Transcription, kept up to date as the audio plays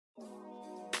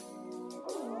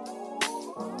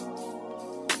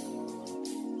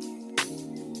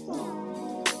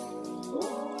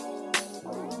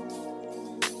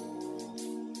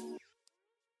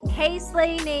Hey,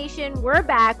 Slay Nation, we're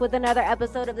back with another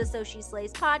episode of the So She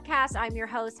Slays podcast. I'm your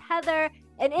host, Heather,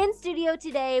 and in studio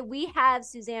today, we have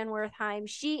Suzanne Wertheim.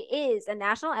 She is a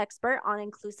national expert on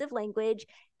inclusive language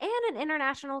and an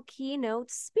international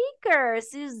keynote speaker.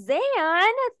 Suzanne,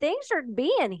 thanks for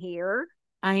being here.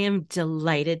 I am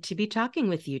delighted to be talking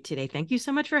with you today. Thank you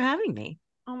so much for having me.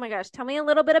 Oh my gosh, tell me a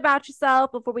little bit about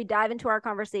yourself before we dive into our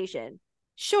conversation.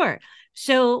 Sure.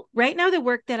 So right now, the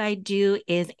work that I do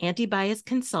is anti-bias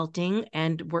consulting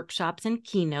and workshops and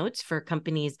keynotes for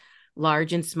companies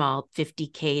large and small,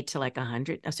 50K to like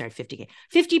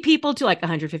 50 people to like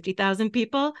 150,000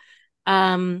 people.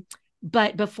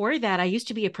 But before that, I used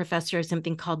to be a professor of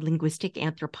something called linguistic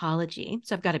anthropology.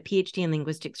 So I've got a PhD in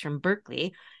linguistics from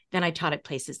Berkeley. Then I taught at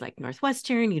places like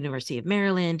Northwestern, University of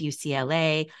Maryland,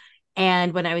 UCLA.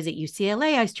 And when I was at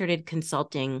UCLA, I started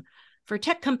consulting for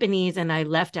tech companies, and I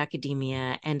left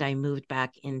academia and I moved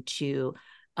back into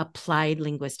applied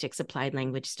linguistics, applied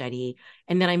language study.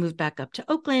 And then I moved back up to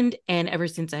Oakland. And ever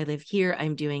since I live here,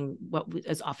 I'm doing what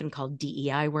is often called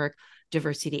DEI work,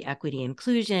 diversity, equity,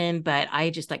 inclusion. But I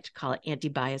just like to call it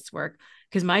anti-bias work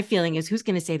because my feeling is who's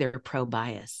going to say they're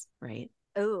pro-bias, right?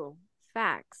 Oh,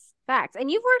 facts.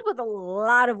 And you've worked with a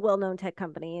lot of well-known tech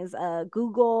companies,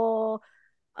 Google,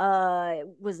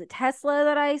 was it Tesla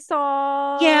that I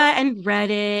saw? Yeah, and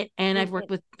Reddit, and I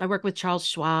work with Charles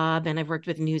Schwab, and I've worked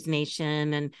with News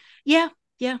Nation, and yeah,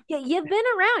 you've been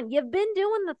around, you've been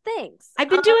doing the things. I've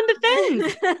been doing the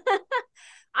things.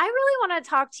 I really want to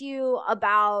talk to you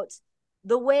about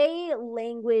the way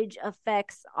language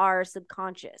affects our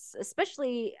subconscious,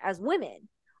 especially as women.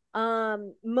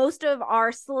 Most of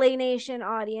our Slay Nation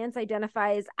audience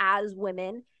identifies as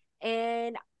women,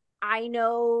 and I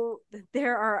know that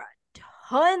there are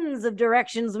tons of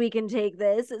directions we can take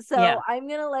this. So yeah. I'm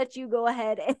going to let you go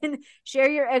ahead and share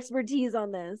your expertise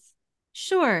on this.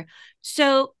 Sure.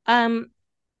 So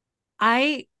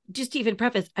I just to even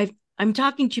preface, I'm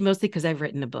talking to you mostly because I've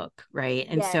written a book, right?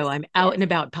 And so I'm out and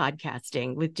about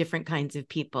podcasting with different kinds of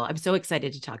people. I'm so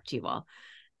excited to talk to you all.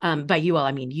 By you all,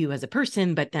 I mean you as a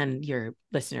person, but then your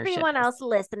listenership. Everyone else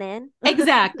listening.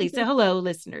 Exactly. So hello,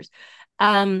 listeners.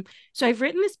 So I've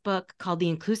written this book called The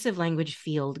Inclusive Language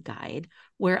Field Guide,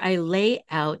 where I lay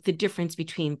out the difference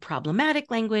between problematic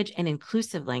language and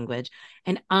inclusive language.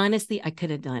 And honestly, I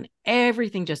could have done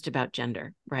everything just about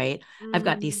gender, right? I've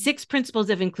got these 6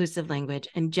 principles of inclusive language,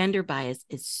 and gender bias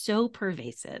is so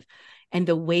pervasive. And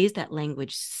the ways that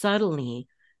language subtly,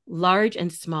 large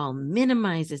and small,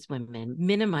 minimizes women,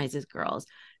 minimizes girls,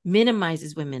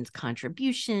 minimizes women's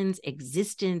contributions,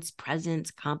 existence, presence,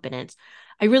 competence.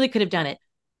 I really could have done it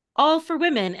all for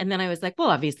women. And then I was like, well,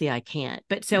 obviously I can't.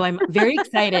 But so I'm very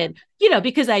excited,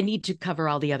 because I need to cover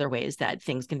all the other ways that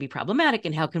things can be problematic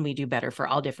and how can we do better for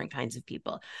all different kinds of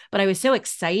people. But I was so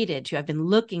excited to have been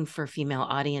looking for female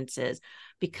audiences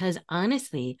because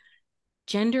honestly,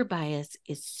 gender bias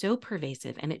is so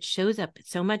pervasive and it shows up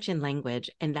so much in language.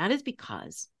 And that is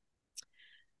because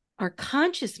our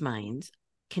conscious minds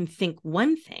can think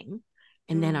one thing,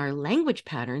 and then our language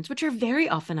patterns, which are very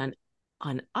often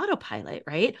on autopilot,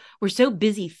 right? We're so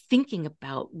busy thinking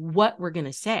about what we're going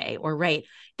to say or write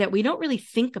that we don't really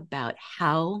think about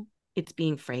how it's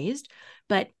being phrased.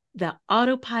 But the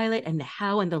autopilot and the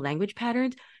how and the language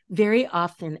patterns very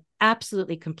often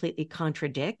absolutely completely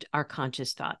contradict our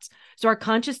conscious thoughts. So our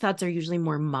conscious thoughts are usually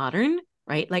more modern,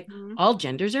 right? Like all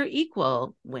genders are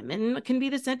equal. Women can be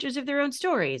the centers of their own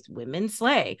stories. Women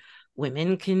slay.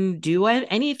 Women can do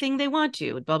anything they want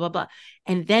to, blah, blah, blah.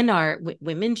 And then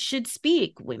women should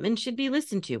speak. Women should be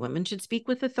listened to. Women should speak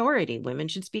with authority. Women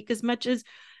should speak as much as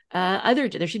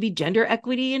there should be gender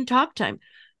equity in talk time.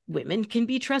 Women can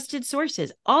be trusted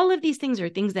sources. All of these things are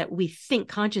things that we think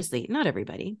consciously, not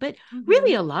everybody, but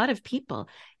really a lot of people.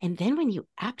 And then when you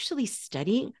actually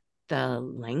study the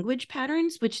language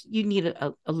patterns, which you need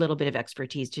a little bit of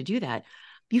expertise to do that,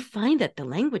 you find that the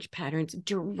language patterns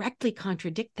directly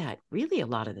contradict that really a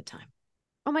lot of the time.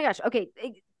 Oh my gosh. Okay.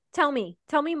 Tell me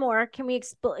more. Can we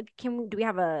explain? Do we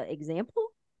have an example?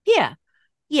 Yeah.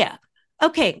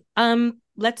 Okay.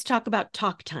 Let's talk about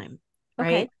talk time, right?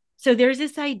 Okay. So there's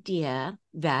this idea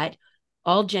that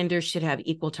all genders should have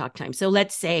equal talk time. So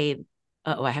let's say,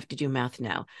 I have to do math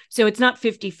now. So it's not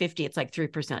 50-50, it's like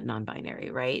 3%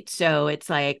 non-binary, right? So it's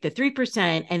like the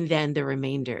 3% and then the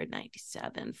remainder,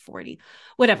 97, 40,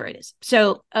 whatever it is.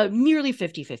 So nearly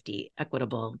 50-50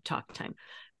 equitable talk time.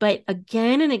 But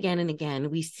again and again and again,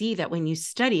 we see that when you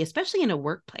study, especially in a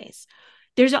workplace,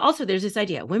 there's this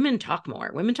idea, women talk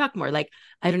more. Like,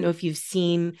 I don't know if you've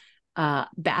seen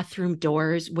bathroom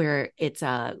doors where it's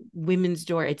a women's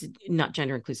door. It's not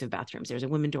gender inclusive bathrooms. There's a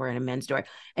women's door and a men's door.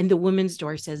 And the women's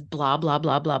door says blah, blah,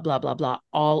 blah, blah, blah, blah, blah,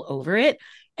 all over it.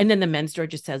 And then the men's door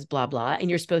just says blah, blah. And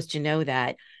you're supposed to know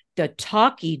that the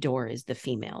talky door is the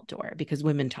female door because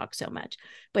women talk so much.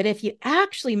 But if you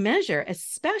actually measure,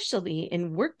 especially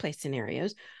in workplace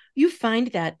scenarios, you find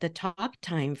that the talk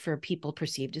time for people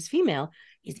perceived as female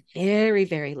is very,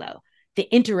 very low.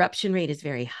 The interruption rate is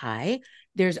very high.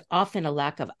 There's often a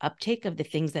lack of uptake of the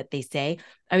things that they say.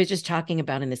 I was just talking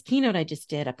about in this keynote I just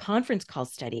did a conference call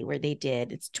study where they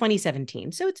did, it's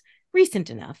 2017, so it's recent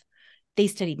enough. They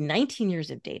studied 19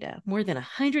 years of data, more than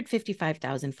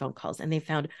 155,000 phone calls, and they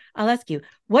found, I'll ask you,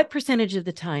 what percentage of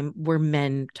the time were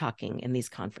men talking in these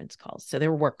conference calls? So they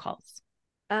were work calls.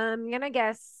 I'm going to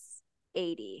guess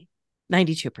 80.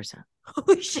 92%.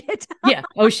 Oh, shit. Yeah.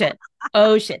 Oh, shit.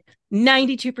 Oh, shit.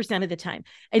 92% of the time.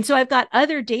 And so I've got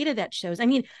other data that shows, I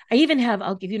mean, I even have,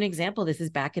 I'll give you an example. This is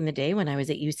back in the day when I was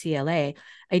at UCLA.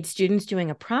 I had students doing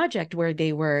a project where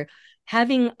they were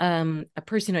having a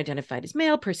person who identified as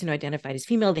male, person who identified as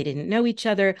female. They didn't know each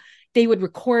other. They would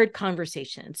record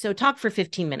conversations. So talk for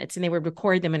 15 minutes and they would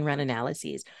record them and run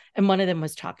analyses. And one of them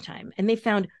was talk time. And they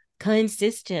found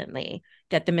consistently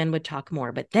that the men would talk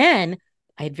more. But then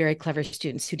I had very clever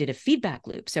students who did a feedback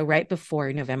loop. So right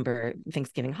before November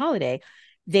Thanksgiving holiday,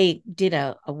 they did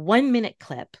a 1-minute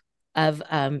clip of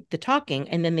the talking,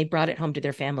 and then they brought it home to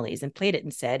their families and played it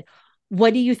and said,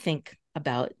 what do you think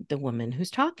about the woman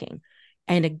who's talking?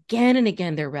 And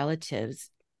again, their relatives,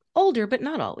 older, but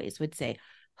not always, would say,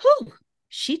 oh,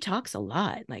 she talks a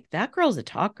lot. Like that girl's a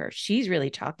talker. She's really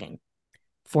talking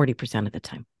 40% of the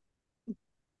time.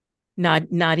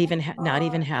 Not even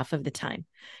half of the time.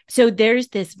 So there's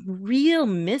this real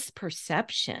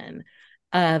misperception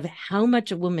of how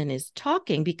much a woman is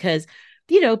talking because,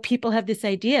 you know, people have this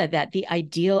idea that the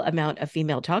ideal amount of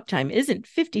female talk time isn't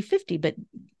 50-50, but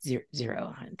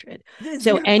 0-100.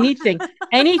 So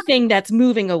anything that's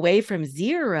moving away from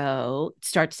 0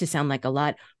 starts to sound like a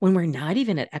lot when we're not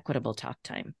even at equitable talk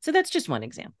time. So that's just one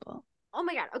example. Oh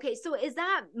my God. Okay. So is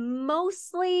that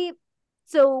mostly,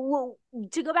 so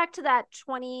to go back to that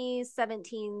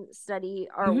 2017 study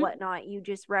or whatnot you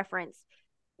just referenced,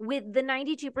 with the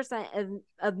 92%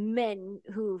 of men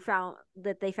who found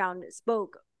that they found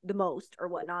spoke the most or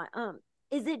whatnot,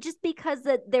 is it just because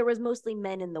that there was mostly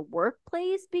men in the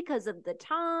workplace because of the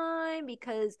time?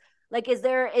 Because like, is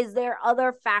there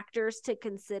other factors to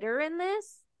consider in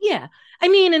this? Yeah. I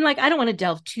mean, and like, I don't want to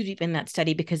delve too deep in that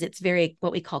study because it's very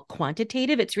what we call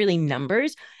quantitative. It's really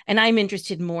numbers. And I'm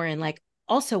interested more in like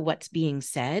also what's being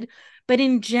said. But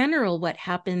in general, what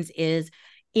happens is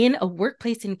in a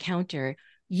workplace encounter,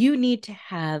 you need to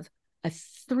have a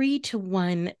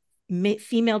 3-to-1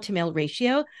 female to male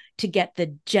ratio to get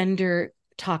the gender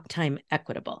talk time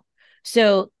equitable.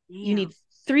 So you need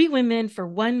 3 women for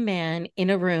 1 man in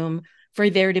a room for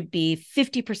there to be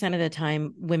 50% of the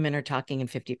time women are talking and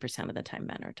 50% of the time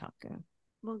men are talking.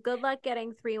 Well, good luck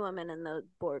getting 3 women in the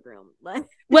boardroom.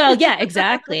 Well, yeah,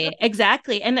 exactly.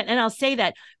 And I'll say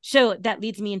that. So that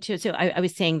leads me into, so I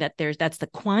was saying that that's the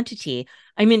quantity.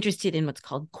 I'm interested in what's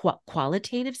called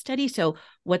qualitative study. So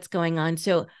what's going on?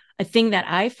 So a thing that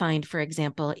I find, for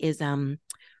example, is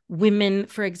women,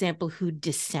 for example, who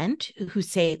dissent, who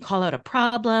say, call out a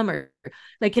problem or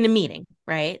like in a meeting,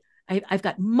 right? I've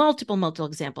got multiple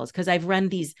examples because I've run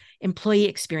these employee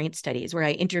experience studies where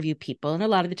I interview people, and a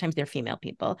lot of the times they're female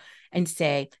people, and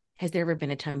say, has there ever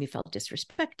been a time you felt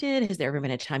disrespected? Has there ever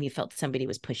been a time you felt somebody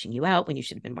was pushing you out when you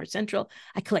should have been more central?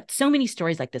 I collect so many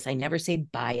stories like this. I never say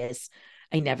bias.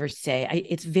 I never say,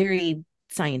 it's very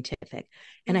scientific.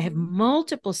 And I have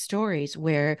multiple stories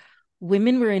where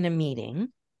women were in a meeting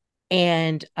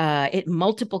and at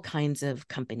multiple kinds of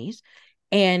companies,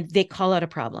 and they call out a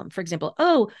problem. For example,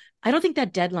 oh, I don't think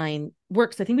that deadline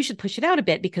works. I think we should push it out a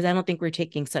bit because I don't think we're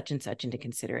taking such and such into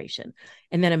consideration.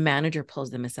 And then a manager pulls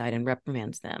them aside and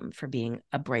reprimands them for being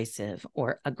abrasive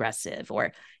or aggressive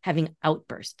or having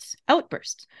outbursts.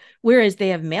 Whereas they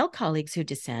have male colleagues who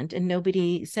dissent and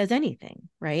nobody says anything,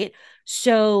 right?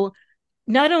 So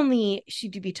not only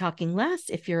should you be talking less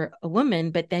if you're a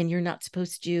woman, but then you're not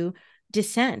supposed to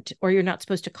dissent or you're not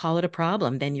supposed to call it a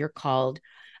problem. Then you're called,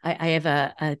 I have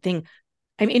a thing.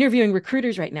 I'm interviewing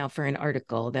recruiters right now for an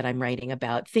article that I'm writing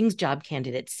about things job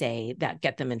candidates say that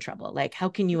get them in trouble. Like, how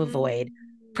can you avoid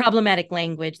problematic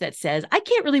language that says, I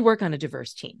can't really work on a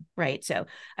diverse team, right? So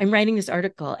I'm writing this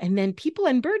article and then people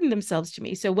unburden themselves to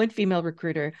me. So one female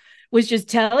recruiter was just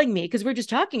telling me, because we're just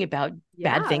talking about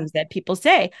bad Yeah. things that people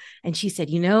say. And she said,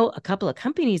 a couple of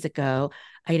companies ago,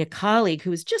 I had a colleague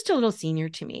who was just a little senior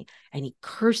to me and he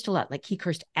cursed a lot. Like he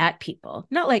cursed at people,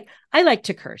 not like I like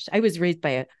to curse. I was raised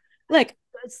by like,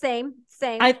 Same.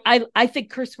 I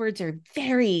think curse words are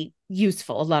very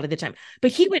useful a lot of the time, but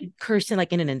he would curse in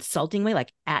an insulting way,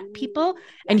 like at people, Ooh,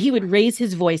 and he yikes. would raise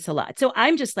his voice a lot. So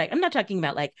I'm just like, I'm not talking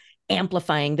about like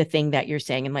amplifying the thing that you're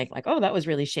saying and like, oh, that was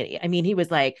really shitty. I mean, he was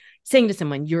like saying to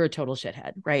someone, you're a total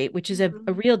shithead, right? Which is a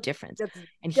Mhm. real difference. That's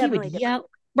And he would definitely different. yell,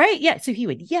 right? Yeah. So he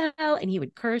would yell and he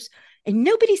would curse and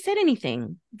nobody said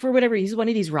anything for whatever. He's one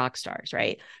of these rock stars,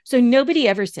 right? So nobody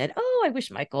ever said, oh, I wish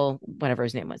Michael, whatever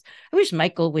his name was, I wish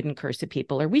Michael wouldn't curse at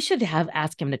people, or we should have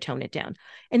asked him to tone it down.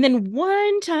 And then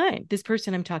one time, this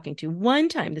person I'm talking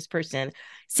to,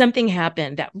 something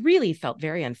happened that really felt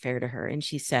very unfair to her. And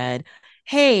she said,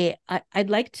 hey, I'd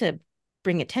like to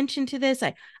bring attention to this.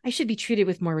 I should be treated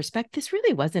with more respect. This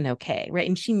really wasn't okay. Right.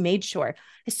 And she made sure,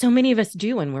 as so many of us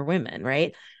do when we're women,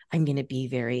 right? I'm going to be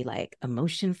very like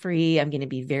emotion free. I'm going to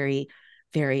be very,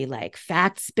 very like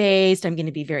facts based. I'm going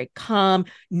to be very calm,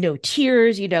 no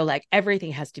tears, like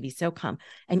everything has to be so calm.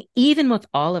 And even with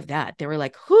all of that, they were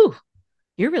like, whew,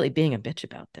 you're really being a bitch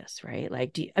about this, right?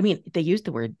 Like, they used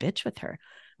the word bitch with her.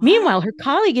 What? Meanwhile, her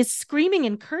colleague is screaming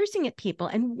and cursing at people.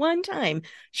 And one time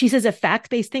she says a fact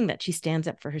based thing that she stands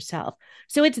up for herself.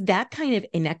 So it's that kind of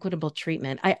inequitable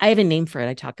treatment. I have a name for it.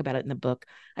 I talk about it in the book.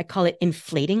 I call it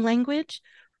inflating language,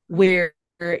 Mm. where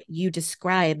you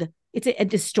describe it's a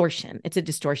distortion. It's a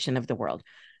distortion of the world.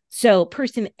 So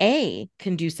person A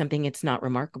can do something, it's not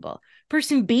remarkable.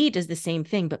 Person B does the same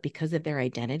thing, but because of their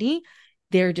identity,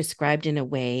 they're described in a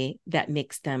way that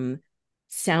makes them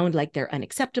sound like they're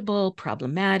unacceptable,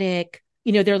 problematic.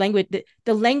 Their language,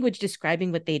 the language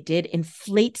describing what they did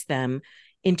inflates them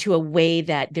into a way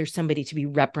that there's somebody to be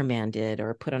reprimanded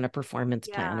or put on a performance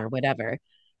plan Yeah. or whatever.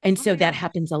 And Oh so my that gosh.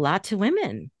 happens a lot to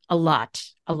women, a lot,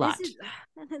 a This lot. is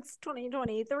and it's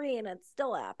 2023 and it's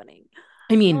still happening.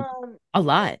 I mean, Um a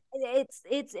lot.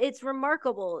 it's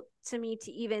remarkable to me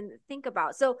to even think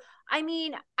about. So, I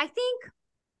mean, I think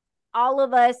all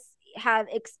of us have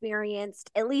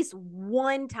experienced at least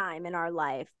one time in our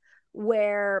life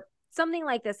where something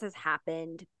like this has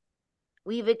happened.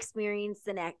 We've experienced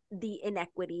the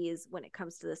inequities when it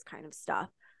comes to this kind of stuff.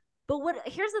 But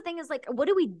here's the thing is like, what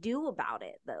do we do about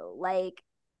it though? Like,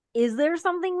 is there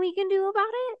something we can do about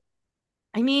it?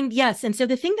 I mean, yes. And so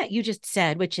the thing that you just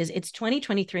said, which is it's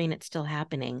 2023 and it's still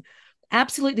happening,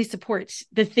 absolutely supports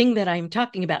the thing that I'm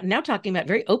talking about, now talking about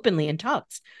very openly in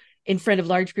talks in front of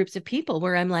large groups of people,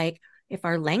 where I'm like, if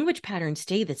our language patterns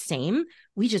stay the same,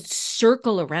 we just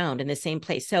circle around in the same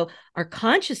place. So our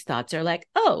conscious thoughts are like,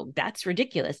 oh, that's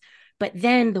ridiculous. But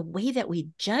then the way that we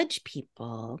judge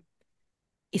people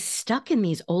is stuck in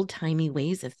these old-timey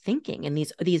ways of thinking and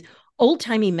these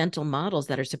old-timey mental models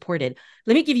that are supported.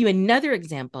 Let me give you another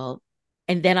example,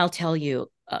 and then I'll tell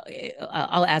you,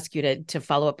 I'll ask you to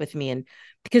follow up with me. And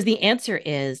because the answer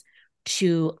is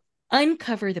to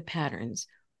uncover the patterns,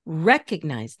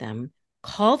 recognize them,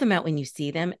 call them out when you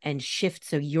see them, and shift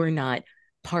so you're not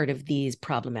part of these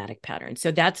problematic patterns.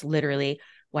 So that's literally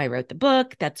why I wrote the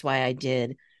book. That's why I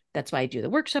do the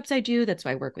workshops I do. That's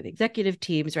why I work with executive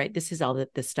teams, right? This is all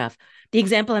this stuff. The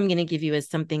example I'm going to give you is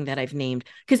something that I've named,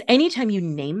 because anytime you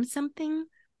name something,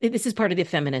 this is part of the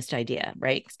feminist idea,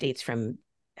 right? It dates from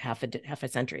half a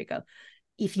century ago.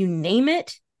 If you name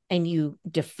it and you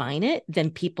define it,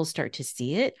 then people start to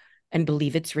see it and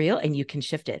believe it's real and you can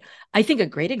shift it. I think a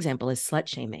great example is slut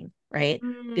shaming, right?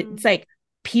 It's Mm, like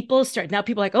people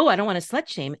are like, oh, I don't want to slut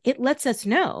shame. It lets us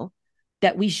know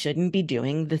that we shouldn't be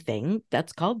doing the thing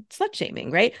that's called slut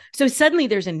shaming, right? So suddenly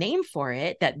there's a name for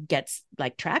it that gets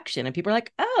like traction and people are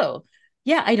like, oh,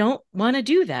 yeah, I don't want to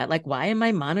do that. Like, why am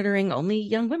I monitoring only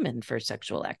young women for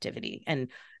sexual activity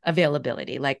and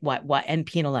availability? Like, what, and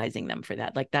penalizing them for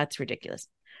that? Like, that's ridiculous.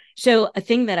 So, a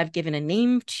thing that I've given a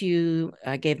name to,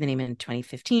 I gave the name in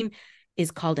 2015, is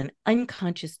called an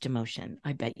unconscious demotion.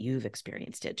 I bet you've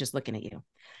experienced it just looking at you.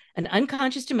 An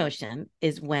unconscious demotion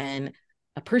is when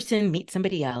a person meets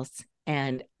somebody else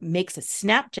and makes a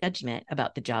snap judgment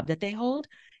about the job that they hold,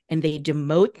 and they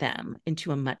demote them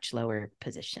into a much lower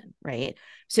position, right?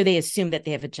 So they assume that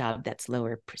they have a job that's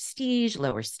lower prestige,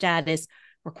 lower status,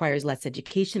 requires less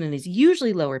education, and is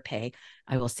usually lower pay.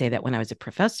 I will say that when I was a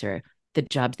professor, the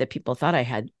jobs that people thought I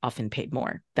had often paid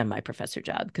more than my professor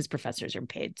job, because professors are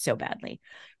paid so badly.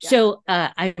 yeah. So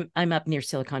I'm up near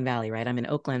Silicon Valley, right? I'm in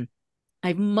Oakland. I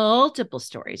have multiple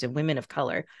stories of women of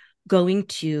color going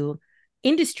to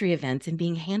industry events and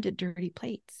being handed dirty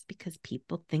plates because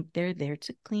people think they're there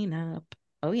to clean up.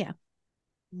 Oh, yeah.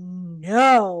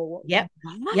 No. Yep.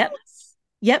 What? Yep.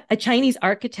 Yep. A Chinese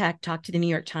architect talked to the New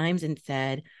York Times and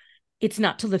said, it's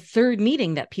not till the third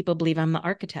meeting that people believe I'm the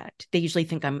architect. They usually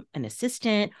think I'm an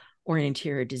assistant or an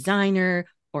interior designer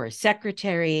or a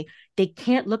secretary. They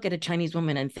can't look at a Chinese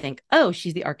woman and think, oh,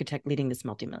 she's the architect leading this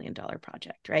multi-million-dollar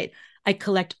project, right? I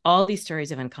collect all these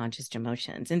stories of unconscious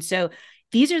emotions. And so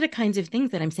these are the kinds of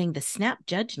things that I'm saying, the snap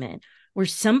judgment, where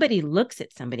somebody looks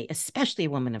at somebody, especially a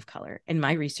woman of color. In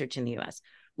my research in the US,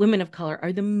 women of color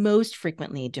are the most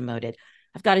frequently demoted.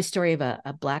 I've got a story of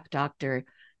a Black doctor.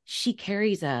 She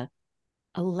carries a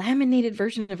laminated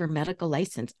version of her medical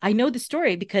license. I know the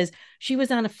story because she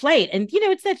was on a flight, and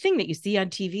it's that thing that you see on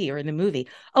TV or in the movie.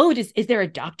 Oh, is there a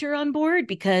doctor on board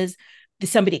because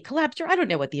somebody collapsed, or I don't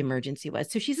know what the emergency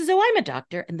was. So she says, oh, I'm a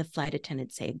doctor. And the flight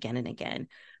attendants say again and again,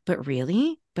 but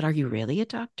really? But are you really a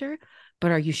doctor?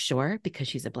 But are you sure? Because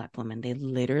she's a Black woman. They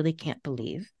literally can't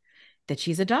believe that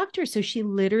she's a doctor. So she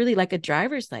literally, like a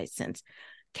driver's license,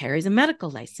 carries a medical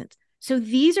license. So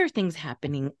these are things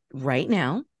happening right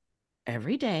now,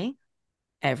 every day,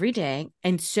 every day.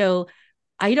 And so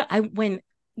when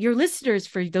your listeners,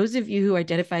 for those of you who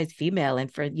identify as female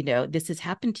and for, this has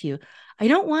happened to you, I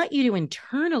don't want you to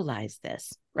internalize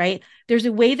this, right? There's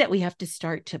a way that we have to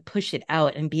start to push it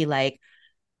out and be like,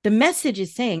 the message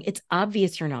is saying it's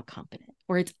obvious you're not competent,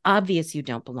 or it's obvious you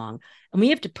don't belong. And we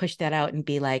have to push that out and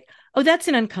be like, oh, that's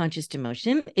an unconscious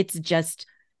emotion. It's just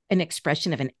an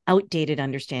expression of an outdated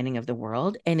understanding of the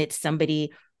world. And it's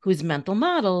somebody whose mental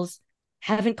models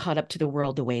haven't caught up to the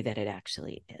world the way that it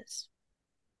actually is.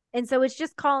 And so it's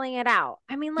just calling it out.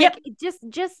 I mean, like, Yep.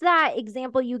 just that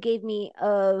example you gave me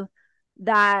of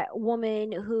that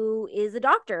woman who is a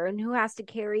doctor and who has to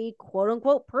carry quote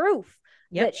unquote proof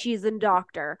Yep. that she's a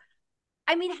doctor.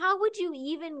 I mean, how would you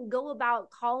even go about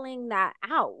calling that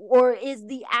out? Or is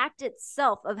the act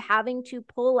itself of having to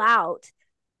pull out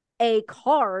a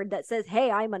card that says,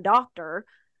 hey, I'm a doctor,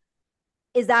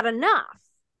 is that enough?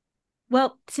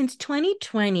 Well, since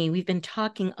 2020, we've been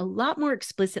talking a lot more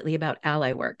explicitly about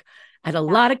ally work. At a Yeah.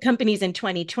 lot of companies in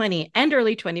 2020 and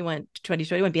early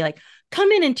 2021 be like,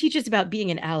 come in and teach us about being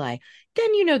an ally.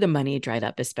 Then the money dried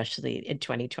up, especially in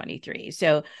 2023.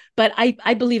 So, but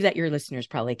I believe that your listeners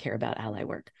probably care about ally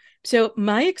work. So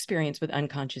my experience with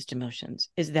unconscious emotions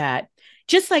is that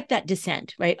just like that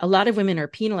dissent, right? A lot of women are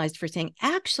penalized for saying,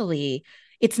 actually,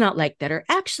 it's not like that, or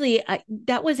actually,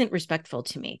 that wasn't respectful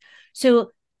to me.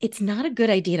 So it's not a good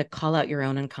idea to call out your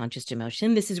own unconscious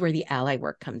emotion. This is where the ally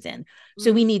work comes in.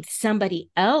 So we need somebody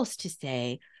else to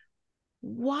say,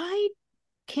 why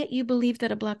can't you believe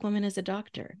that a Black woman is a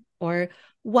doctor? Or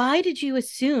why did you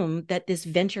assume that this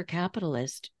venture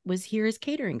capitalist was here as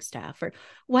catering staff? Or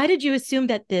why did you assume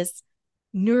that this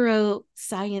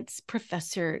neuroscience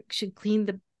professor should clean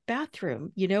the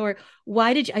bathroom? Or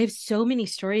why did you? I have so many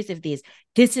stories of these.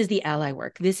 This is the ally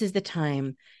work. This is the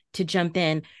time to jump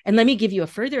in. And let me give you a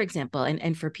further example.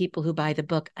 And for people who buy the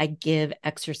book, I give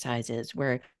exercises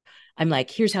where I'm like,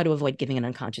 here's how to avoid giving an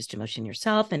unconscious emotion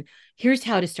yourself. And here's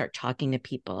how to start talking to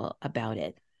people about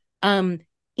it.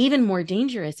 Even more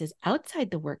dangerous is outside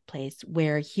the workplace,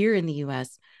 where here in the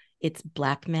US, it's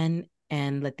Black men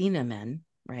and Latina men,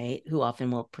 right, who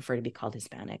often will prefer to be called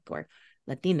Hispanic or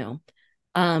Latino,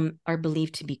 are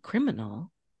believed to be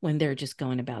criminal when they're just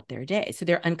going about their day. So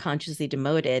they're unconsciously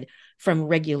demoted from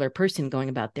regular person going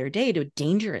about their day to a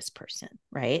dangerous person,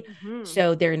 right? Mm-hmm.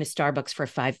 So they're in a Starbucks for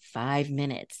five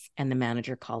minutes and the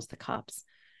manager calls the cops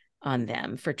on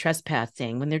them for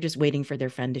trespassing when they're just waiting for their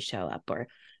friend to show up. Or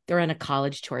they're on a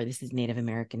college tour. This is Native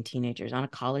American teenagers on a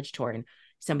college tour, and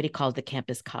somebody calls the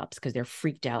campus cops because they're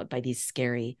freaked out by these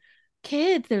scary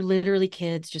kids. They're literally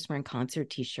kids just wearing concert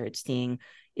t-shirts seeing,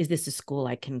 is this a school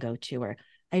I can go to? Or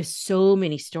I have so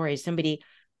many stories. Somebody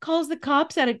calls the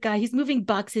cops at a guy. He's moving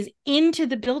boxes into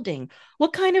the building.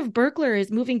 What kind of burglar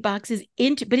is moving boxes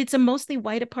into? But it's a mostly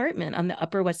white apartment on the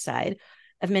Upper West Side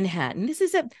of Manhattan. This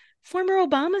is a former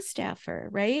Obama staffer,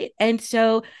 right? And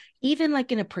so even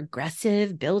like in a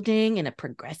progressive building in a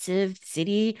progressive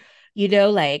city,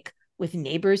 like with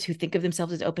neighbors who think of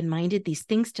themselves as open-minded, these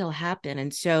things still happen.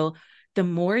 And so the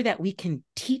more that we can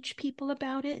teach people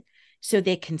about it, so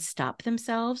they can stop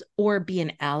themselves or be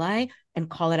an ally and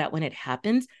call it out when it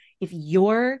happens. If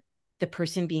you're the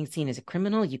person being seen as a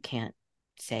criminal, you can't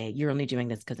say you're only doing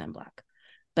this because I'm Black.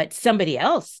 But somebody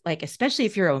else, like, especially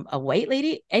if you're a white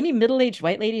lady, any middle-aged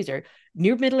white ladies or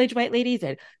near middle-aged white ladies,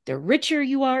 and the richer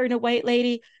you are in a white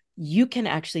lady, you can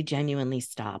actually genuinely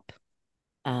stop.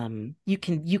 You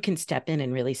can step in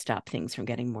and really stop things from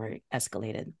getting more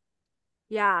escalated.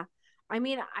 Yeah. I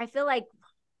mean, I feel like,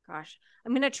 gosh,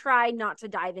 I'm gonna try not to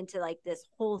dive into like this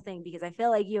whole thing because I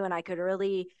feel like you and I could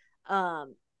really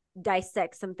um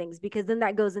dissect some things, because then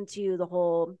that goes into the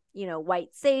whole, white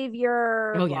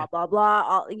savior, Oh blah yeah. blah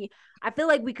blah. I feel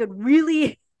like we could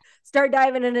really start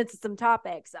diving into some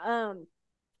topics.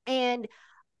 And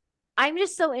I'm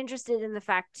just so interested in the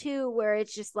fact too, where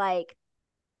it's just like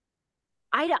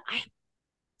I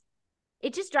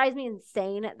it just drives me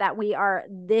insane that we are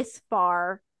this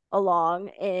far along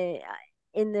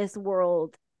in this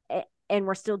world, and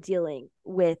we're still dealing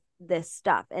with this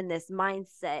stuff and this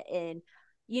mindset, and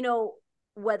you know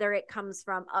whether it comes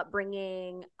from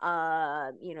upbringing,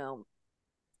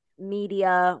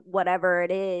 media, whatever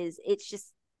it is. It's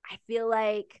just, I feel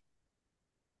like,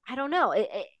 I don't know,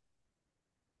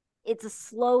 it's a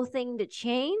slow thing to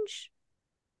change.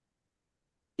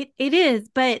 It is,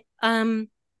 but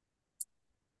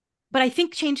I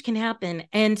think change can happen.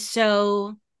 And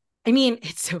so, I mean,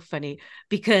 it's so funny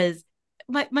because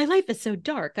my life is so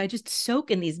dark. I just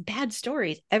soak in these bad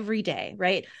stories every day,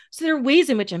 right? So there are ways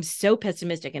in which I'm so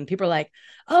pessimistic, and people are like,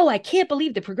 oh, I can't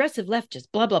believe the progressive left just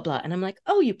blah, blah, blah. And I'm like,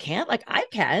 oh, you can't? Like, I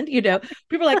can, People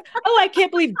are like, oh, I can't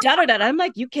believe da da da. I'm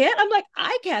like, you can't? I'm like,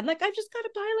 I can. Like, I've just got a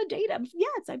pile of data.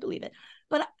 Yes, I believe it.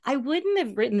 But I wouldn't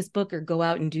have written this book or go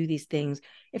out and do these things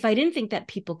if I didn't think that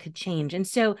people could change. And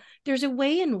so there's a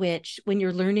way in which, when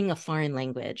you're learning a foreign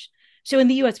language, so in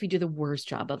the US, we do the worst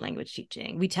job of language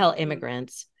teaching. We tell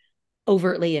immigrants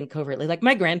overtly and covertly, like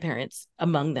my grandparents,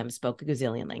 among them spoke a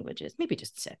gazillion languages, maybe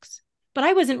just six. But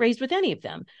I wasn't raised with any of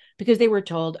them because they were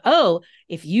told, oh,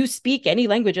 if you speak any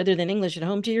language other than English at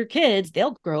home to your kids,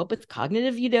 they'll grow up with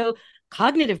cognitive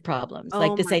problems.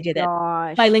 Like Oh this my idea that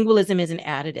gosh. bilingualism is an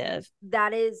additive.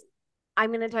 That is, I'm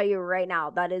going to tell you right now,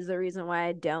 that is the reason why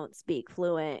I don't speak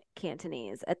fluent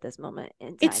Cantonese at this moment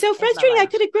in It's time so in my frustrating. I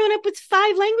life. could have grown up with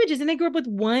five languages and I grew up with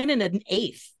one and an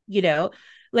eighth,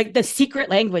 like the secret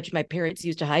language my parents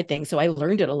used to hide things. So I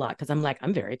learned it a lot because I'm like,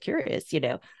 I'm very curious.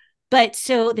 But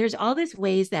so there's all these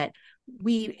ways that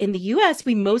we in the US,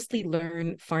 we mostly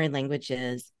learn foreign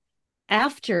languages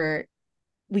after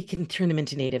we can turn them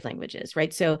into native languages,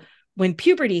 right? So when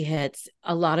puberty hits,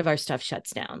 a lot of our stuff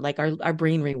shuts down, like our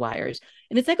brain rewires.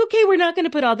 And it's like, okay, we're not going to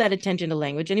put all that attention to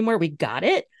language anymore. We got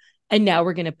it. And now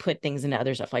we're going to put things into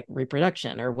other stuff like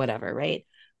reproduction or whatever, right?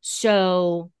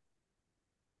 So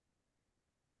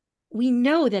we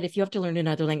know that if you have to learn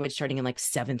another language starting in like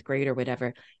seventh grade or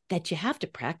whatever, that you have to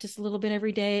practice a little bit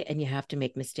every day and you have to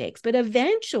make mistakes. But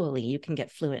eventually you can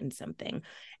get fluent in something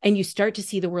and you start to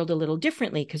see the world a little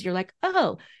differently because you're like,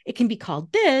 oh, it can be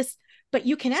called this, but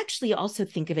you can actually also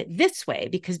think of it this way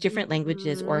because different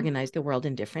languages Mm-hmm. organize the world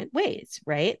in different ways,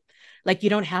 right? Like you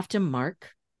don't have to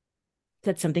mark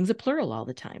that something's a plural all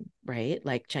the time, right?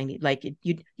 Like Chinese, like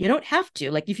you don't have to.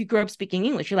 Like if you grow up speaking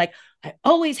English, you're like, I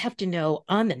always have to know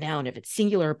on the noun if it's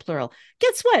singular or plural.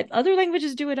 Guess what? Other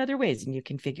languages do it other ways, and you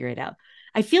can figure it out.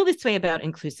 I feel this way about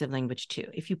inclusive language too.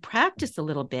 If you practice a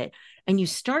little bit and you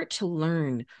start to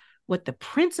learn what the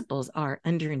principles are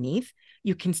underneath,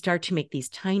 you can start to make these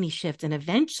tiny shifts, and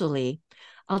eventually,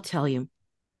 I'll tell you,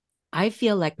 I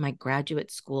feel like my graduate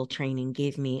school training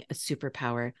gave me a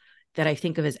superpower that I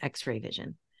think of as X-ray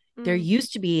vision. There Mm.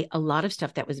 used to be a lot of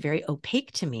stuff that was very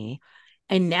opaque to me.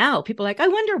 And now people are like, I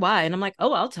wonder why. And I'm like,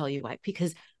 oh, I'll tell you why.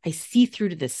 Because I see through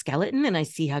to the skeleton and I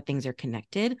see how things are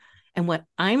connected. And what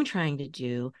I'm trying to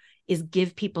do is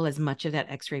give people as much of that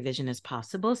X-ray vision as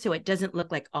possible. So it doesn't look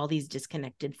like all these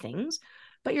disconnected things,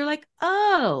 but you're like,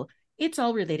 oh, it's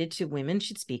all related to women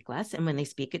should speak less. And when they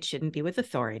speak, it shouldn't be with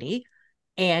authority.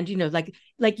 And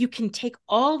like you can take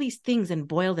all these things and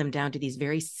boil them down to these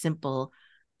very simple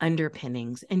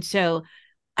underpinnings. And so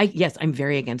yes, I'm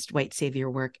very against white savior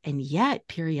work, and yet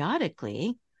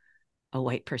periodically a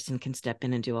white person can step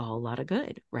in and do a whole lot of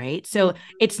good, right? So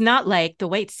it's Mm-hmm. not like the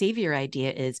white savior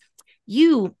idea is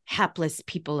you hapless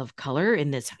people of color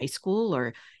in this high school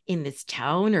or in this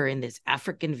town or in this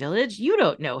African village, you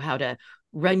don't know how to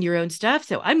run your own stuff.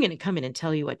 So I'm going to come in and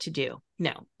tell you what to do.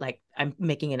 No, like I'm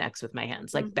making an X with my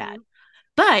hands, like bad. Mm-hmm.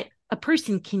 But a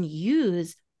person can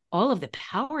use all of the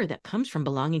power that comes from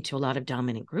belonging to a lot of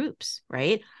dominant groups,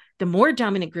 right? The more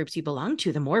dominant groups you belong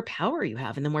to, the more power you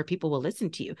have and the more people will listen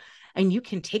to you. And you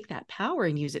can take that power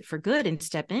and use it for good and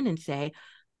step in and say,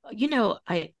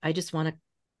 I just want to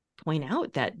point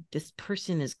out that this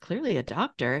person is clearly a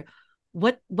doctor.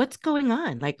 What's going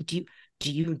on? Like, do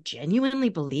you genuinely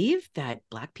believe that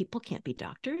Black people can't be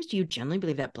doctors? Do you genuinely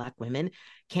believe that Black women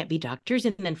can't be doctors?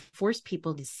 And then force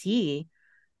people to see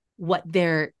what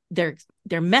their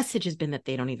message has been that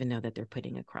they don't even know that they're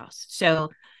putting across. So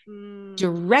Mm.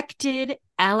 directed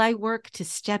ally work to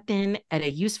step in at a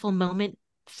useful moment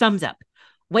thumbs up.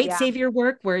 White Yeah. savior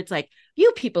work where it's like,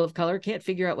 you people of color can't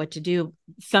figure out what to do,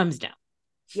 thumbs down.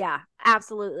 Yeah,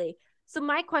 absolutely. So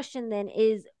my question then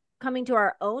is coming to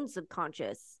our own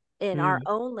subconscious in our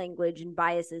own language and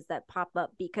biases that pop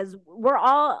up, because we're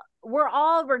all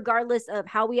regardless of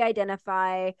how we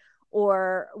identify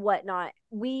or whatnot,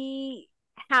 we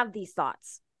have these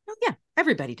thoughts. Oh, yeah,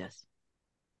 everybody does.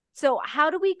 So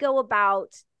how do we go about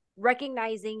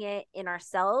recognizing it in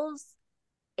ourselves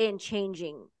and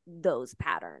changing those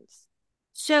patterns?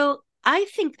 So I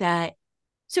think that,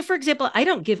 so for example, I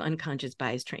don't give unconscious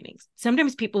bias trainings.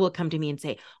 Sometimes people will come to me and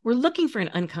say, we're looking for an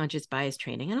unconscious bias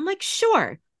training. And I'm like,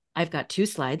 sure. I've got 2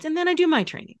 slides and then I do my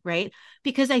training, right?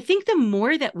 Because I think the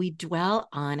more that we dwell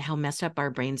on how messed up our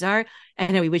brains are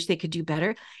and how we wish they could do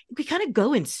better, we kind of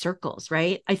go in circles,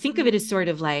 right? I think of it as sort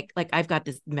of like I've got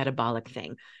this metabolic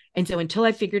thing. And so until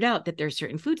I figured out that there's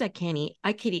certain foods I can't eat,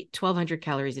 I could eat 1,200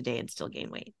 calories a day and still gain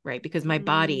weight, right? Because my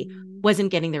body wasn't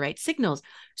getting the right signals.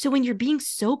 So when you're being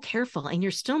so careful and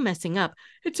you're still messing up,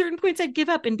 at certain points I'd give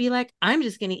up and be like, I'm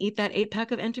just going to eat that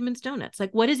 8-pack of Entenmann's donuts.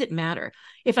 Like, what does it matter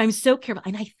if I'm so careful?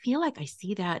 And I feel like I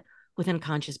see that with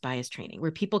unconscious bias training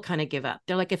where people kind of give up.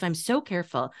 They're like, if I'm so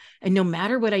careful and no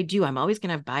matter what I do, I'm always going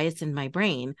to have bias in my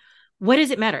brain. What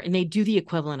does it matter? And they do the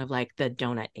equivalent of like the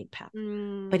donut 8-pack.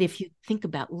 But if you think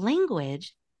about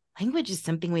language is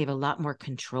something we have a lot more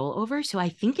control over. So I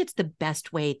think it's the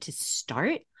best way to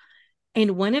start.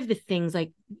 And one of the things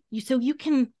like you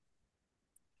can,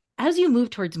 as you move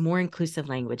towards more inclusive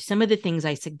language, some of the things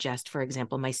I suggest, for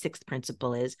example, my 6th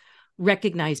principle is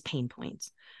recognize pain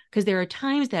points. Because there are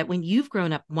times that when you've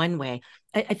grown up one way,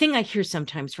 I think I hear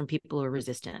sometimes from people who are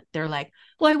resistant. They're like,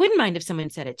 well, I wouldn't mind if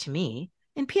someone said it to me.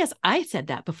 And P.S., I said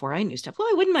that before I knew stuff. Well,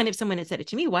 I wouldn't mind if someone had said it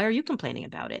to me. Why are you complaining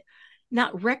about it?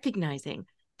 Not recognizing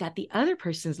that the other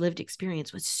person's lived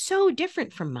experience was so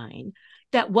different from mine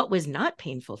that what was not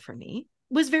painful for me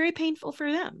was very painful for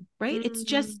them, right? It's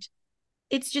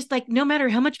just like, no matter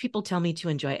how much people tell me to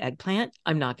enjoy eggplant,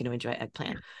 I'm not going to enjoy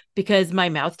eggplant because my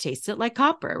mouth tastes it like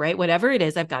copper, right? Whatever it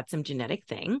is, I've got some genetic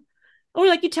thing. Or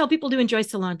like you tell people to enjoy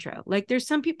cilantro. Like there's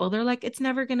some people, they're like, it's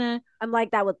never gonna. I'm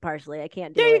like that with parsley. I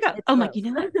can't There do you it. go. It's Oh, I'm gross. like, you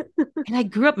know what? And I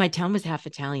grew up, my town was half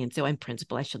Italian. So in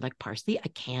principle, I should like parsley. I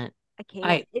can't. I can't.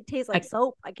 I, It tastes like I,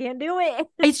 soap. I can't do it.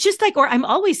 it's just like, or I'm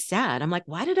always sad. I'm like,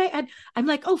 why did I add? I'm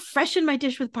like, oh, freshen my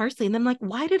dish with parsley. And then I'm like,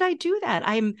 why did I do that?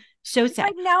 I'm so It's sad.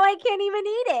 like now I can't even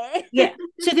eat Yeah. it.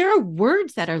 So there are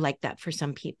words that are like that for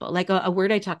some people. Like a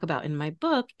word I talk about in my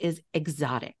book is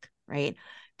exotic, right?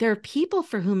 There are people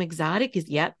for whom exotic is,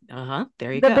 yep,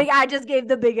 there you go. I just gave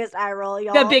the biggest eye roll, The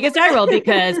y'all. biggest eye roll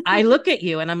because I look at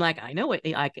you and I'm like, I know what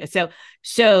I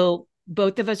so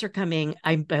both of us are coming.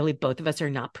 I believe both of us are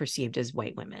not perceived as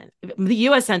white women. The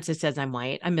US Census says I'm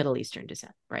white. I'm Middle Eastern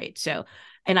descent, right? So,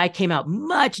 and I came out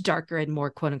much darker and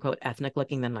more quote unquote ethnic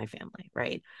looking than my family,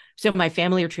 right? So my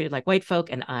family are treated like white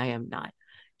folk and I am not.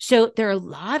 So there are a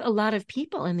lot of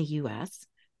people in the US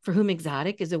for whom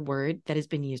exotic is a word that has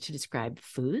been used to describe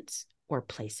foods or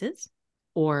places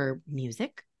or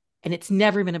music, and it's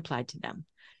never been applied to them.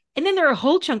 And then there are a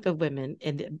whole chunk of women,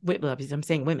 and well, I'm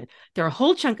saying women, there are a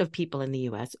whole chunk of people in the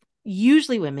US,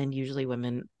 usually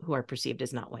women who are perceived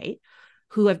as not white,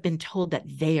 who have been told that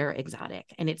they are exotic.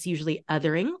 And it's usually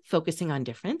othering, focusing on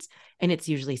difference, and it's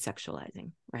usually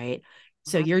sexualizing, right?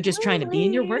 So you're just trying to be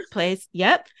in your Absolutely. workplace.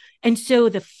 Yep. And so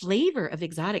the flavor of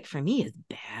exotic for me is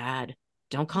bad.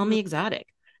 Don't call me exotic.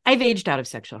 I've aged out of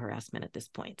sexual harassment at this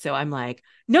point. So I'm like,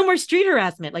 no more street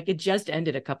harassment. Like it just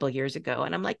ended a couple of years ago.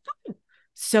 And I'm like, oh,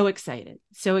 so excited,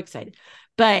 so excited.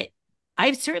 But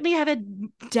I've certainly had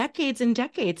decades and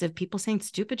decades of people saying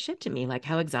stupid shit to me, like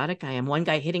how exotic I am. One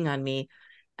guy hitting on me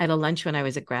at a lunch when I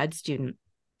was a grad student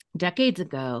decades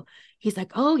ago. He's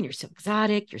like, oh, you're so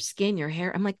exotic, your skin, your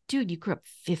hair. I'm like, dude, you grew up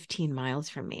 15 miles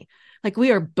from me. Like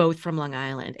we are both from Long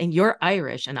Island and you're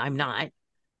Irish and I'm not.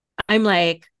 I'm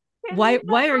like, Can we why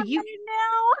move are on you right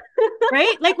now?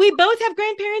 right? Like we both have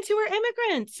grandparents who were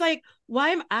immigrants. Like, why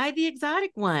am I the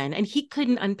exotic one? And he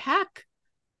couldn't unpack,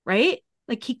 right?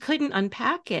 Like he couldn't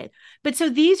unpack it. But so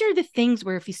these are the things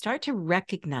where if you start to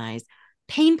recognize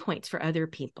pain points for other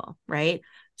people, right?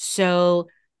 So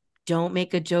don't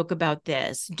make a joke about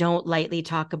this. Don't lightly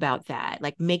talk about that.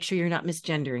 Like make sure you're not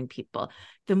misgendering people.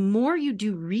 The more you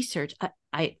do research,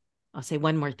 I'll say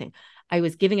one more thing. I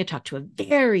was giving a talk to a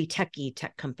very techie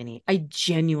tech company. I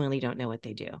genuinely don't know what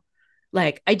they do.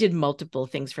 Like I did multiple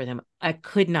things for them. I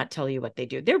could not tell you what they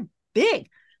do. They're big.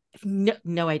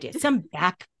 No idea. Some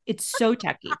back, it's so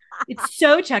techy. It's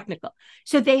so technical.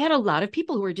 So they had a lot of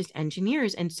people who were just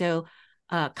engineers. And so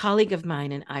a colleague of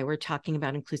mine and I were talking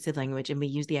about inclusive language and we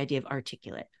use the idea of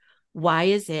articulate. Why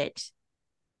is it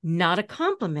not a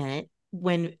compliment.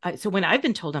 When I've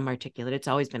been told I'm articulate, it's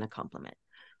always been a compliment.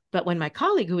 But when my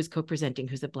colleague who was co-presenting,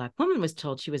 who's a Black woman, was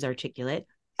told she was articulate,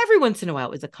 every once in a while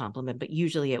it was a compliment, but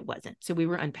usually it wasn't. So we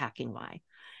were unpacking why.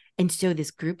 And so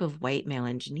this group of white male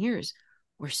engineers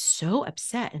were so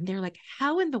upset. And they're like,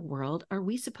 how in the world are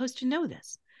we supposed to know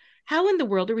this? How in the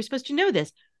world are we supposed to know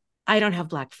this? I don't have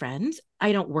Black friends.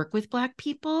 I don't work with Black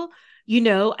people.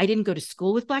 I didn't go to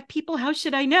school with Black people. How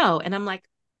should I know? And I'm like,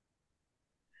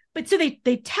 but so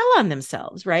they tell on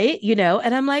themselves, right?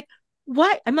 And I'm like,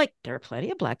 what? I'm like, there are plenty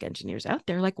of Black engineers out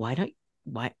there. Like, why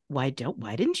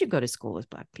didn't you go to school with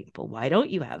Black people? Why don't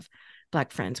you have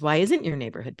Black friends? Why isn't your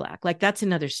neighborhood Black? Like, that's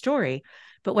another story.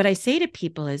 But what I say to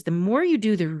people is the more you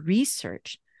do the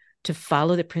research to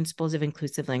follow the principles of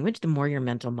inclusive language, the more your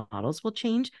mental models will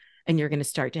change. And you're going to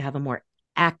start to have a more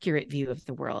accurate view of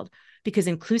the world, because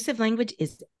inclusive language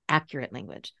is accurate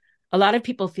language. A lot of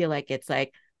people feel like it's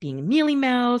like being mealy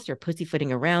mouthed or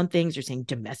pussyfooting around things or saying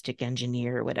domestic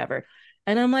engineer or whatever.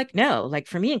 And I'm like, no, like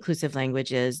for me, inclusive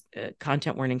language is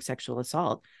content warning sexual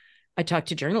assault. I talk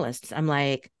to journalists. I'm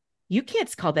like, you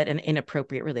can't call that an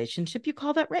inappropriate relationship. You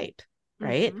call that rape,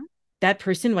 right? Mm-hmm. That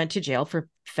person went to jail for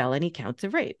felony counts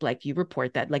of rape. Like, you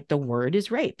report that, like, the word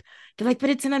is rape. They're like, but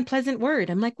it's an unpleasant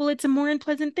word. I'm like, well, it's a more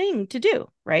unpleasant thing to do,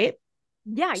 right?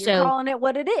 Yeah, you're So calling it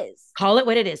what it is. call it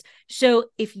what it is. So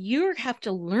if you have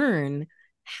to learn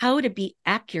how to be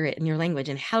accurate in your language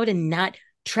and how to not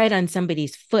tread on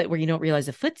somebody's foot where you don't realize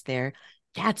a foot's there,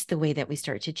 that's the way that we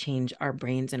start to change our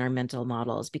brains and our mental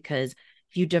models. Because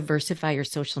if you diversify your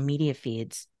social media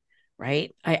feeds,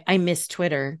 right? I miss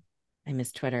Twitter.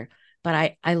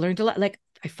 But I learned a lot. Like,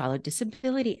 I followed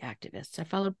disability activists. I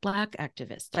followed Black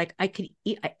activists. Like, I could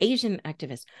Asian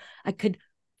activists. I could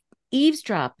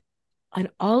eavesdrop on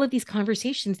all of these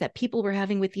conversations that people were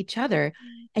having with each other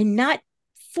and not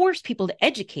force people to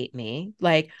educate me.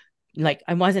 Like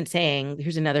I wasn't saying,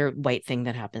 here's another white thing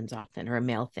that happens often, or a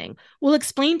male thing. Well,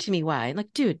 explain to me why.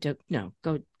 Like, dude, no,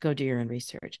 go do your own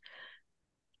research.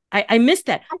 I missed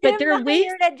that. But I'm there are not ways.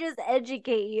 here to just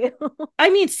educate you. I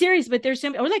mean, serious, but there's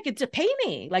some, or like, it's a pay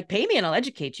me and I'll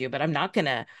educate you, but I'm not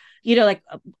gonna, like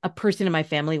a person in my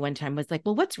family one time was like,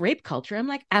 well, what's rape culture? I'm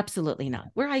like, absolutely not.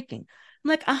 We're hiking. I'm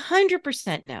like,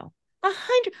 100% no.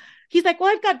 100. He's like,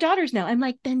 well, I've got daughters now. I'm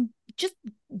like, then just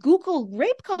Google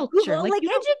rape culture. Google, Like, like, you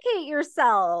don't educate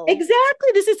yourself. exactly.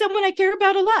 This is someone I care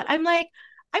about a lot. I'm like,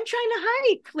 I'm trying to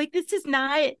hike. Like,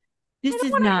 I this don't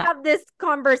is want to not have this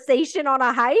conversation on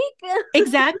a hike.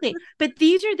 exactly. But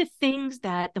these are the things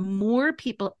that the more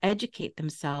people educate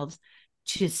themselves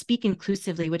to speak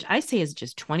inclusively, which I say is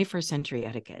just 21st century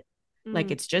etiquette. Like,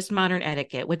 Mm, it's just modern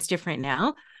etiquette. What's different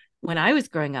now? When I was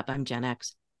growing up, I'm Gen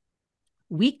X,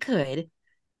 we could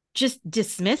just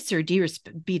dismiss or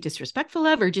be disrespectful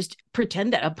of, or just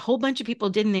pretend that a whole bunch of people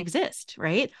didn't exist,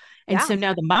 right? And yeah. so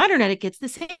now the modern etiquette's the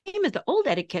same as the old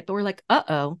etiquette, but we're like,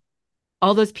 uh-oh,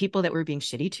 all those people that we're being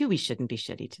shitty to, we shouldn't be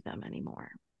shitty to them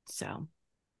anymore. So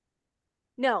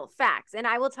No, facts. And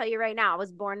I will tell you right now, I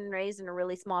was born and raised in a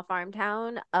really small farm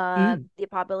town. mm. The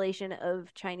population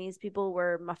of Chinese people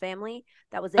were my family.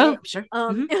 That was Oh, it. sure.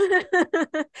 Um,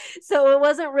 Mm-hmm. so it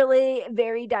wasn't really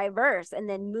very diverse. And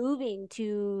then moving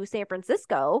to San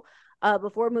Francisco,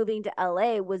 before moving to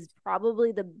LA was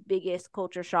probably the biggest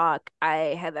culture shock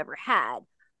I have ever had.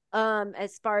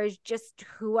 As far as just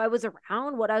who I was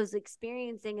around, what I was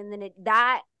experiencing, and then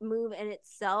that move in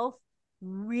itself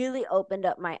really opened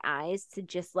up my eyes to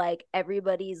just like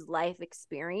everybody's life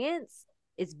experience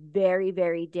is very,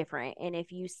 very different. And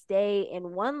if you stay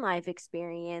in one life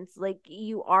experience, like,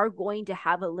 you are going to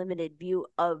have a limited view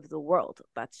of the world.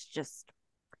 That's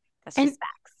And just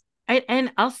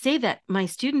facts. I'll say that my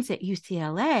students at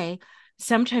UCLA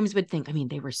sometimes would think, I mean,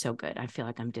 they were so good. I feel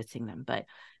like I'm dissing them, but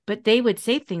they would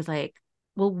say things like,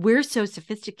 well, we're so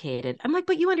sophisticated. I'm like,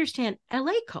 but you understand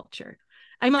LA culture.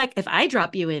 I'm like, if I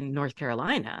drop you in North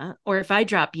Carolina, or if I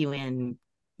drop you in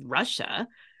Russia,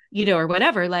 or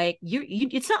whatever, like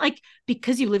it's not like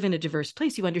because you live in a diverse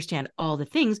place, you understand all the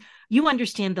things. You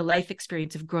understand the life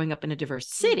experience of growing up in a diverse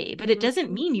city, but it doesn't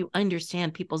Mm-hmm. mean you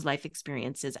understand people's life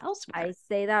experiences I elsewhere.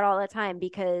 say that all the time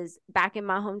because back in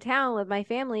my hometown with my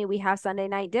family, we have Sunday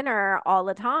night dinner all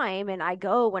the time, and I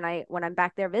go when I'm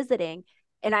back there visiting.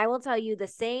 And I will tell you the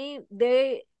same.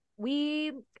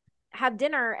 We have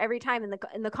dinner every time,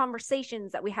 and the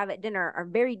conversations that we have at dinner are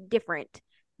very different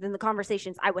than the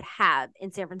conversations I would have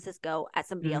in San Francisco at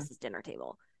somebody Mm. else's dinner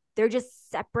table. They're just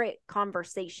separate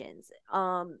conversations.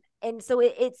 And so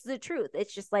it's the truth.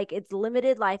 It's just like it's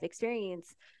limited life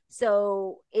experience.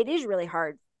 So it is really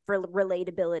hard for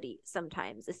relatability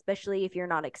sometimes, especially if you're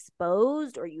not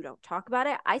exposed or you don't talk about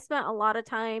it. I spent a lot of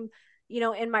time,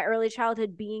 in my early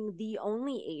childhood being the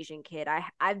only Asian kid.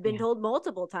 I've been Yeah. told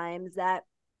multiple times that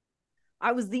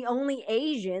I was the only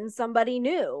Asian somebody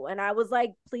knew. And I was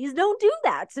like, please don't do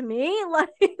that to me. Like,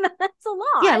 that's a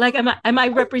Yeah, lot. like am I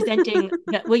representing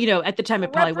that? Well, at the time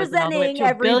it probably wasn't all the way up Representing to a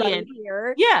everybody billion.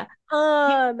 here. Yeah.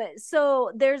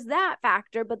 So there's that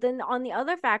factor, but then on the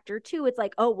other factor too, it's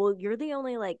like, oh, well, you're the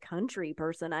only like country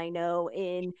person I know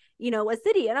in, a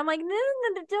city. And I'm like, no, no,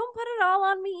 no, don't put it all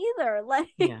on me either.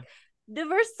 Like, Yeah.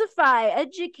 diversify,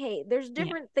 educate. There's Yeah.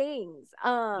 different things.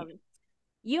 Yeah.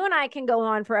 You and I can go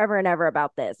on forever and ever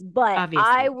about this, but I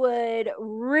Obviously. would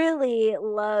really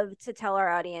love to tell our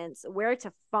audience where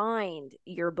to find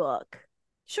your book.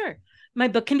 Sure. My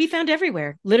book can be found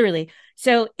everywhere, literally.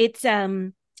 So it's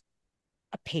a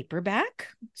paperback,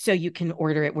 so you can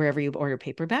order it wherever you order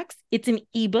paperbacks. It's an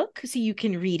ebook, so you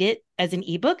can read it as an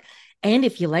ebook. And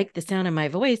if you like the sound of my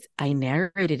voice, I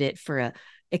narrated it for a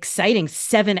exciting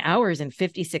 7 hours and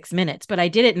 56 minutes, but I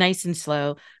did it nice and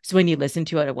slow. So when you listen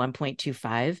to it at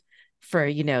 1.25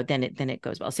 for, then it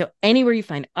goes well. So anywhere you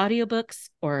find audiobooks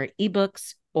or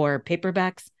ebooks or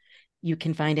paperbacks, you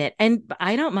can find it. And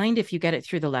I don't mind if you get it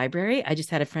through the library. I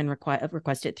just had a friend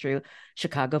request it through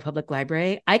Chicago Public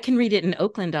Library. I can read it in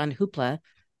Oakland on Hoopla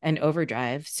and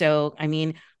Overdrive. So, I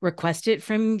mean, request it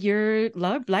from your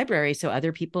library so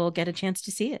other people get a chance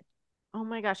to see it. Oh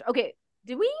my gosh. Okay.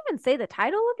 Did we even say the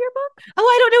title of your book? Oh,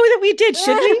 I don't know that we did.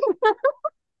 Should we?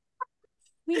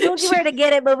 We told you where to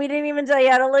get it, but we didn't even tell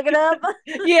you how to look it up.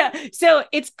 Yeah. So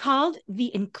it's called the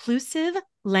Inclusive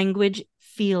Language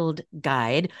Field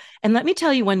Guide. And let me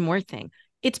tell you one more thing.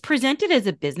 It's presented as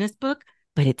a business book,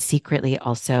 but it's secretly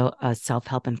also a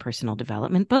self-help and personal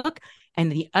development book.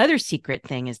 And the other secret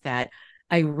thing is that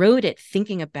I wrote it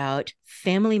thinking about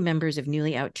family members of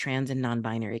newly out trans and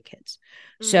non-binary kids.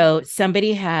 So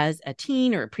somebody has a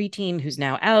teen or a preteen who's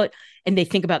now out, and they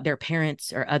think about their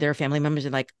parents or other family members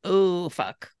and like, oh,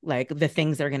 fuck, like the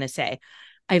things they're going to say.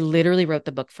 I literally wrote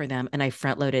the book for them and I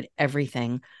front loaded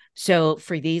everything. So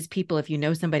for these people, if you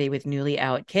know somebody with newly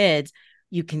out kids,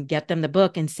 you can get them the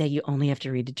book and say, you only have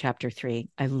to read to chapter 3.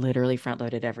 I literally front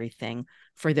loaded everything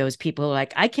for those people who are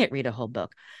like, I can't read a whole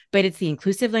book, but it's the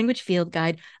Inclusive Language Field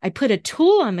Guide. I put a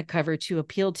tool on the cover to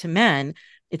appeal to men.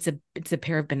 It's a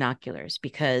pair of binoculars,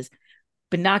 because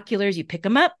binoculars, you pick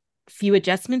them up, few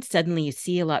adjustments, suddenly you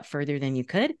see a lot further than you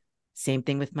could. Same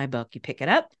thing with my book. You pick it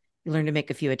up, you learn to make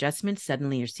a few adjustments,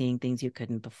 suddenly you're seeing things you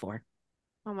couldn't before.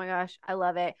 Oh my gosh, I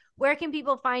love it. Where can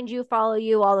people find you, follow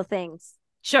you, all the things?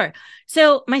 Sure.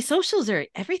 So my socials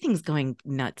everything's going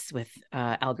nuts with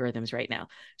algorithms right now.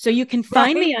 So you can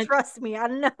find me on, trust me, I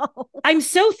know. I'm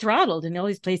so throttled in all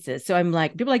these places. So I'm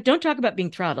like, people are like, don't talk about being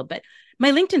throttled. But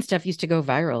my LinkedIn stuff used to go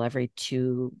viral every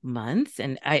 2 months,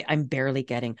 and I'm barely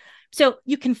getting. So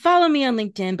you can follow me on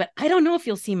LinkedIn, but I don't know if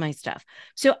you'll see my stuff.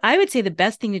 So I would say the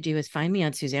best thing to do is find me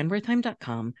on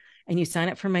SuzanneWertheim.com and you sign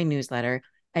up for my newsletter.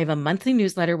 I have a monthly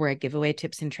newsletter where I give away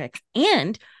tips and tricks,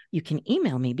 and you can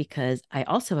email me because I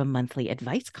also have a monthly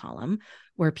advice column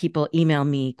where people email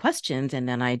me questions and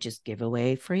then I just give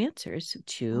away free answers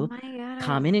to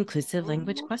common inclusive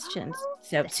language questions.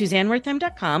 So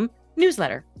SuzanneWertheim.com,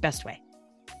 newsletter, best way.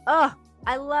 Oh,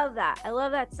 I love that. I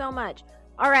love that so much.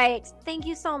 All right. Thank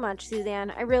you so much,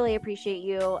 Suzanne. I really appreciate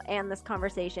you and this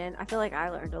conversation. I feel like I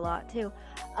learned a lot too.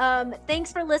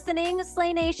 Thanks for listening,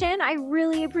 Slay Nation. I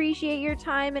really appreciate your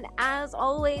time. And as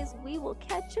always, we will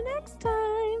catch you next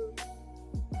time.